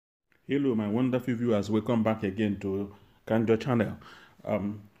Hello my wonderful viewers, welcome back again to Kanjo channel.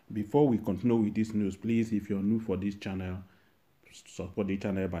 Before we continue with this news, please, if you're new for this channel, support the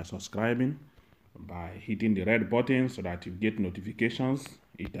channel by subscribing, by hitting the red button so that you get notifications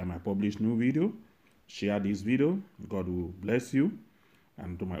each time I publish new video. Share this video, God will bless you.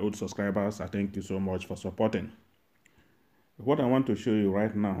 And to my old subscribers, I thank you so much for supporting. What I want to show you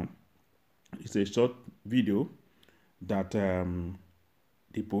right now is a short video that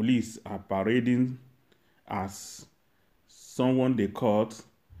the police are parading as someone they caught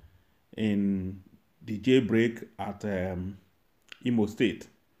in the jailbreak at Imo State.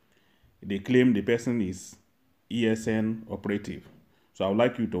 They claim the person is ESN operative. So I would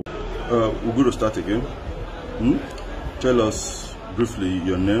like you to... we're going to start again. Tell us briefly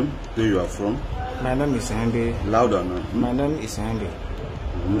your name, where you are from. My name is Andy. Louder now. My name is Andy.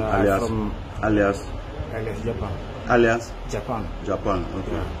 Alias Japan. Alias Japan. Japan.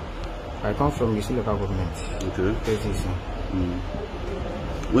 Okay. Yeah. I come from Isi local government. Okay.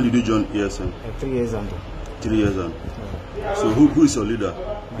 When did you join ESN? 3 years ago. 3 years ago. So who is your leader?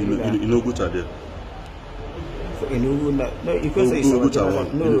 In Oguta there. No, you can say Oguta one.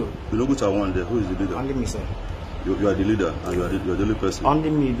 one. No. In Oguta one there. Who is the leader? Only me, sir. You are the leader, and you are the only person. Only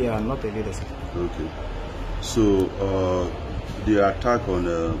me, they are not a leader, sir. Okay. So the attack on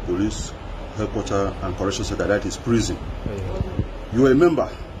police headquarters and correction center, that is prison. Yeah. You are a member.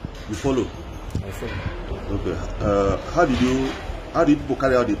 You follow. I follow. Okay. How did people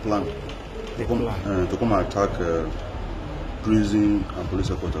carry out the plan? The plan to come and attack prison and police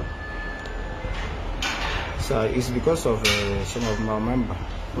headquarters? So it's because of some of my members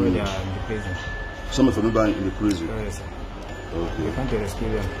where they are in the prison. Some of your members in the prison? Yes, sir. Okay. We can't rescue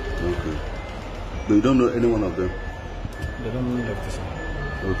them. Okay. But you don't know any one of them? They don't know that, sir.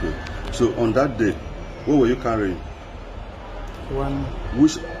 Okay. So on that day, what were you carrying?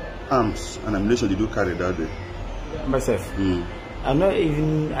 Which arms and ammunition did you carry that day? Myself.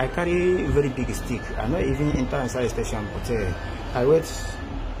 I carry very big stick. I not even enter inside station, but I wait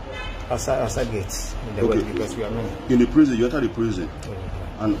outside gates in the way because we are men. In the prison, you entered the prison.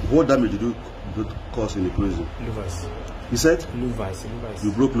 Yeah. And what damage did you cause in the prison? Louvers. You said? Louvers.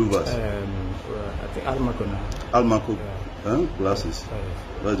 You broke louvers? I think Almaco now. Almaco? Glasses?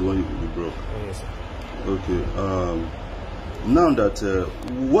 That's the one you broke? Yes, sir. Okay. Now that,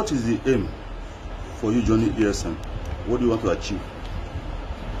 what is the aim for you joining ESN? What do you want to achieve?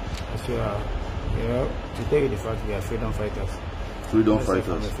 To tell you the fact, we are freedom fighters. Freedom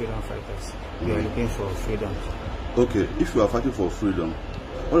fighters? Freedom fighters. We are looking for freedom. Okay, if you are fighting for freedom,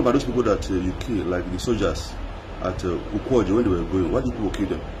 what about those people that you kill, like the soldiers at Ukwaji when they were going? Why did people kill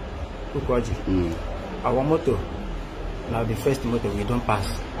them? Ukwaji? Our motto, now the first motto, we don't pass.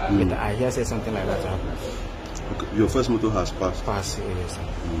 But I hear say something like that happened. Okay, your first motto has passed? Pass, yes, sir.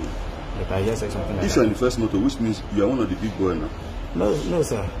 But I hear say something like that. If you are in the first motto, which means you are one of the big boys now? No,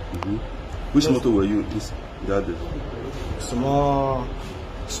 sir. Which motto were you that day? Small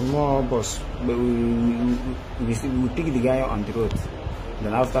boss. But we pick the guy on the road.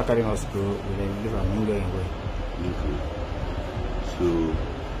 Then after carrying us to, we then leave him going away. Okay. So,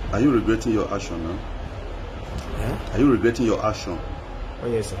 are you regretting your action now? Yeah? Are you regretting your action? Oh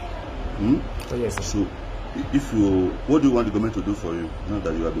yes, sir. Oh yes, sir. So, what do you want the government to do for you now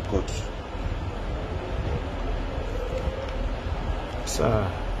that you have been caught? Sir,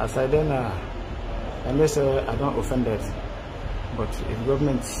 as I then, unless I don't offend that, but if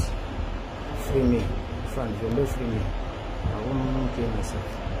government free me, if they don't free me, I won't kill myself.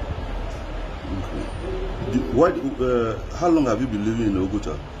 Okay. How long have you been living in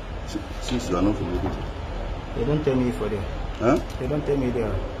Oguta? Since you are not from Oguta? They don't tell me for there. Huh? They don't tell me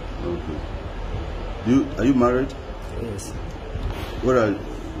there. Okay. Are you married? Yes. Where do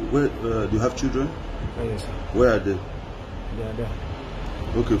you have children? Oh, yes, sir. Where are they? They are there.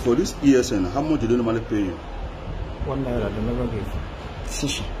 Okay, for this ESN, how much do they normally pay you? 1 naira, they never give.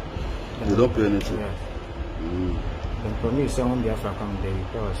 Sishi. They don't pay anything? Yes. Then for me, say when Biafra come, they will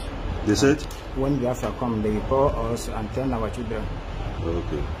pay us. They said? When Biafra come, they will pay us and tell our children.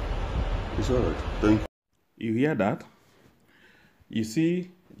 Okay. It's alright. Thank you. You hear that? You see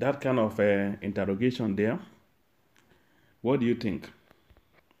that kind of interrogation there? What do you think?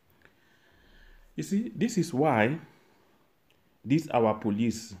 You see, this is why our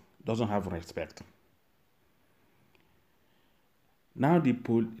police doesn't have respect. Now the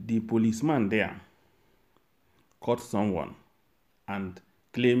policeman there caught someone and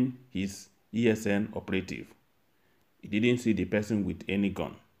claimed he's ESN operative. He didn't see the person with any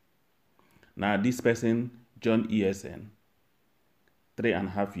gun. Now this person joined ESN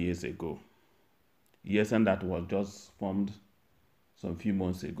 3.5 years ago. ESN that was just formed some few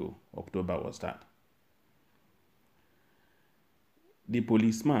months ago. October was that. The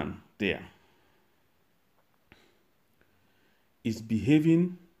policeman there is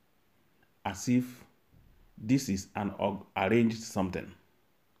behaving as if this is an arranged something.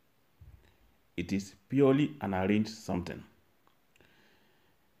 It is purely an arranged something.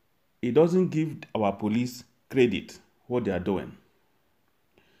 It doesn't give our police credit what they are doing.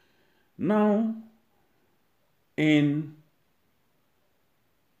 Now, in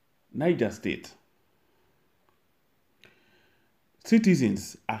Niger State,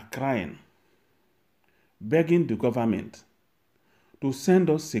 citizens are crying, begging the government to send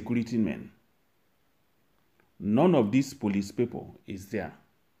us security men. None of these police people is there.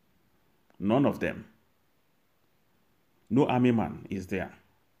 None of them. No army man is there.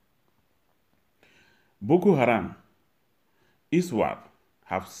 Boko Haram, ISWAP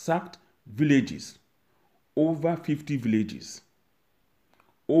have sacked villages, over 50 villages,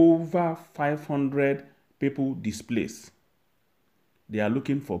 over 500 people displaced. They are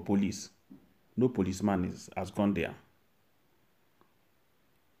looking for police. No policeman has gone there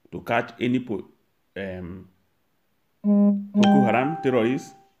to catch any Boko Haram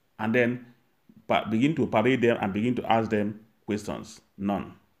terrorists and then begin to parade them and begin to ask them questions.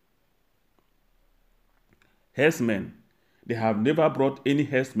 None. Herdsmen, they have never brought any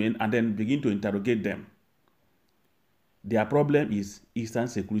herdsmen and then begin to interrogate them. Their problem is Eastern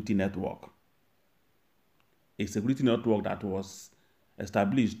Security Network, a security network that was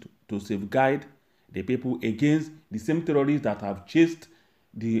established to safeguard the people against the same terrorists that have chased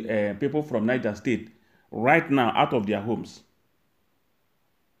the people from Niger State right now out of their homes.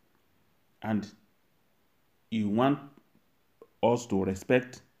 And you want us to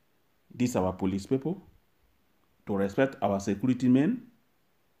respect these our police people, to respect our security men?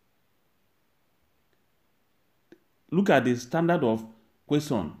 Look at the standard of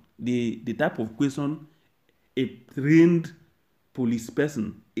question, the type of question a trained police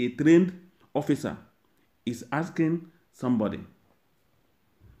person, a trained officer is asking somebody.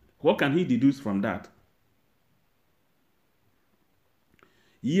 What can he deduce from that?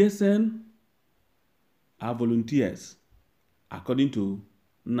 ESN are volunteers, according to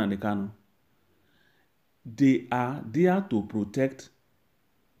Nnamdi Kanu. They are there to protect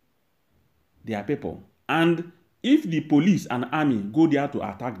their people. And if the police and army go there to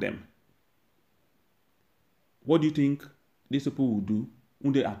attack them, what do you think these people will do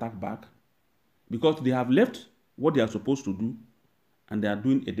when they attack back? Because they have left what they are supposed to do and they are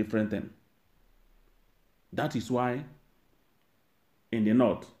doing a different thing. That is why in the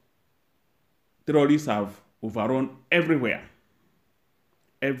north, terrorists have overrun everywhere.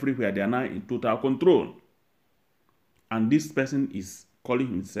 Everywhere. They are now in total control. And this person is calling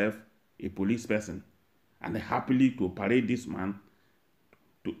himself a police person and happily to parade this man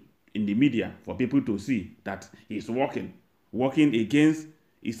in the media for people to see that he's working against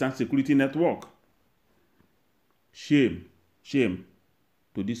Eastern Security Network. Shame, shame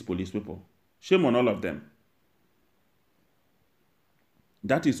to these police people. Shame on all of them.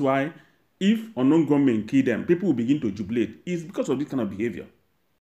 That is why if unknown gunmen kill them, people will begin to jubilate. It's because of this kind of behavior.